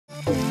စ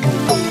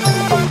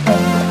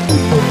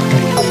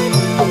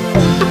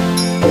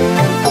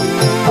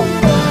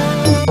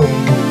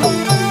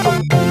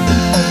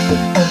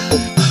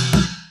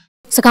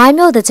ကိုင်း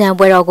မြို့တကြံ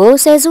ပွဲတော်ကို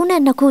ဆယ်စုနှ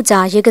စ်နှစ်ခုကြာ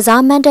ရေက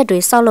စားမန်းတပ်တွေ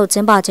ဆောက်လုပ်ကျ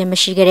င်းပခြင်းမ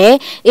ရှိခဲ့တဲ့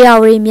အေယာ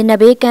ဝတီမြစ်န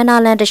ဘေးကမ်း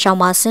နားလမ်းတစ်လျှောက်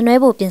မှာဆင်နွှဲ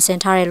ဖို့ပြင်ဆင်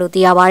ထားတယ်လို့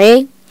သိရပါဗျ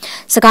။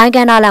စကိုင်းက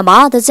မ်းနားလမ်းမှာ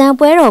တကြံ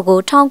ပွဲတော်ကို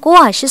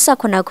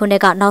1988ခုနှ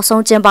စ်ကနောက်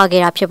ဆုံးကျင်းပ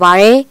ခဲ့တာဖြစ်ပါ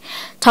တယ်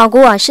။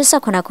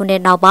1988ခုနှ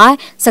စ်နောက်ပိုင်း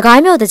စကို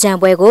င်းမြို့တကြံ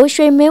ပွဲကို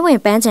ရွှေမင်းဝင်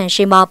ပန်းချံ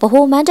ရှိမှာဗ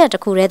ဟိုမန်းတပ်တ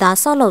စ်ခုတည်းသာ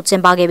ဆောက်လုပ်ကျ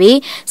င်းပခဲ့ပြီး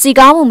စီ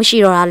ကားမှုမရှိ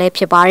တော့တာလည်း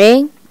ဖြစ်ပါတယ်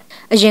။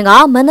အရင်က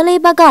မန္တ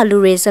လေးဘက်ကလူ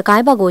တွေစကို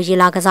င်းဘက်ကိုရေ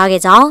လာကစား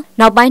ခဲ့ကြောင်း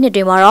နောက်ပိုင်းနှစ်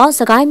တွေမှာတော့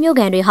စကိုင်းမြို့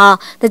ကန်တွေဟာ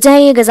တကြံ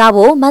ရေကစား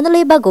ဖို့မန္တ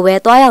လေးဘက်ကိုပဲ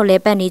တွားရောက်လဲ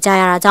ပတ်နေကြ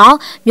ရတာကြောင့်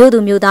မြို့သူ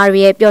မြို့သားတွေ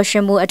ရဲ့ပျော်ရွှ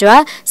င်မှုအတွ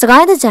က်စကို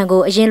င်းတကြံ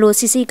ကိုအရင်လို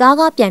စီစီကား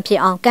ပြန်ဖြစ်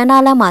အောင်ကမ်း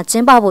နားလမ်းမှာကျ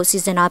င်းပဖို့စီ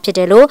စဉ်တာဖြစ်တ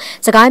ယ်လို့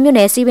စကိုင်းမြို့န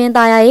ယ်စီပင်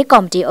သားရေး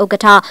ကော်မတီဥက္က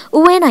ဋ္ဌ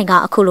ဦးဝင်းနိုင်က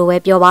အခုလိုပဲ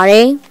ပြောပါရ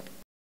ယ်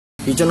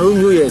ဒီကျွန်တော်တို့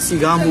မျိုးရဲ့စီ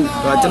ကားမှု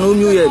ကျွန်တော်တို့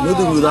မျိုးရဲ့မြို့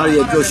သူမြို့သားတွေ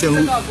ရဲ့ပျော်ရွှင်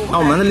မှု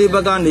နောက်မန္တလေးဘ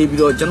က်ကနေပြီး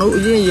တော့ကျွန်တော်အ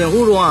ရင်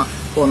ဟိုတော့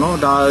ပေါ့နော်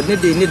ဒါနှစ်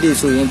တွေ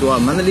ဆိုရင်တော့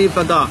မန္တလေးဘ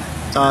က်က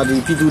ဒါဒီ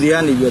ပြည်သူတွေက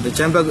နေပြီးတော့တ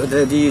ချမ်းဘက်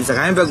ဒီစ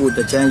ကိုင်းဘက်ကိုတ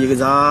ချမ်းရေက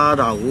စား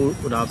တာကို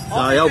ဒါ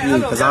ရောက်ပြီး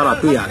ကစားတာ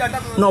တွေ့ရတယ်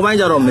။နောက်ပိုင်း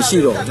ကျတော့မရှိ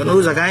တော့ကျွန်တော်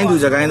တို့စကိုင်းသူ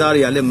စကိုင်းသား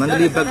တွေကလည်းမန္တ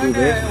လေးဘက်ကို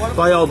ပဲ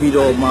တွားရောက်ပြီး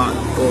တော့မှ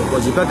ဟို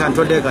ဒီဘက်ကန်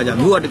ထွက်တဲ့အခါကျ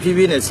မြို့ကတဖြည်း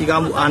ဖြည်းနဲ့စီ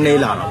ကားမှုအားနေ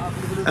လာတော့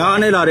အား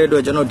နေလာတဲ့အတွ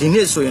က်ကျွန်တော်ဒီနှ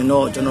စ်ဆိုရင်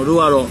တော့ကျွန်တော်တို့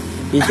ကတော့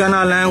ဒီကန္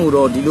နာလန်းကို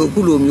တော့ဒီလိုအခု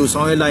လိုမျိုး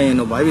ဆောင်ရွက်လိုက်ရင်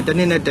တော့ဘာဖြစ်တစ်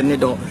နှစ်နဲ့တစ်နှစ်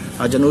တော့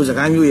ကျွန်တော်စ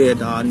ကိုင်းမြို့ရဲ့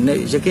ဒါ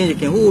ရခ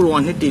င်ဟို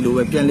တော့နှစ်တီလို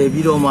ပဲပြန်လည်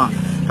ပြီးတော့မှ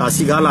ဒါ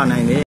စီကားလာနို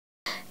င်တယ်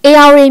အေ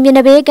ယာဝတီမြစ်န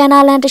ဘေးကမ်း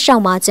နားလမ်းတစ်လျှော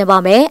က်မှာကျင်းပ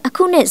မယ်အ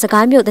ခုနှစ်စ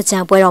ကိုင်းမြို့တကြံ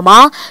ပွဲတော်မှာ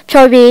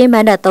ဖျော်ဖြေမ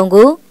န်းတပ်3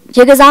ခု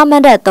ရေကစားမ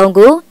န်းတပ်3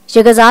ခု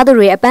ရေကစားသူ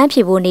တွေအပန်း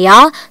ဖြေဖို့နေရာ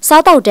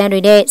စားတောက်တန်းတွေ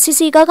နဲ့စီ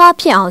စီကား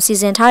ဖြစ်အောင်စီ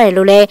စဉ်ထားတယ်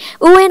လို့လည်း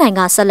ဦးဝင်းနိုင်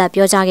ကဆက်လက်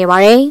ပြောကြားခဲ့ပါ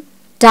တယ်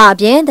ဒါအ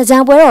ပြင်တကြံ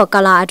ပွဲတော်ကာ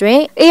လအတွ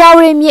င်းအေယာဝ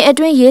တီမြစ်အ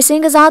တွင်းရေစ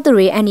င်းကစားသူ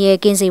တွေအန္တရာယ်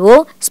ကင်းစေ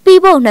ဖို့စ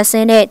ပီးဘုတ်2စ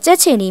င်းနဲ့ကြက်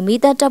ချင်နီ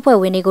မီးတပ်တပ်ဖွဲ့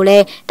ဝင်တွေကိုလ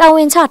ည်းတာဝ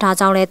န်ချထား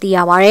ကြောင်းလည်းသိရ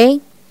ပါတယ်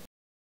။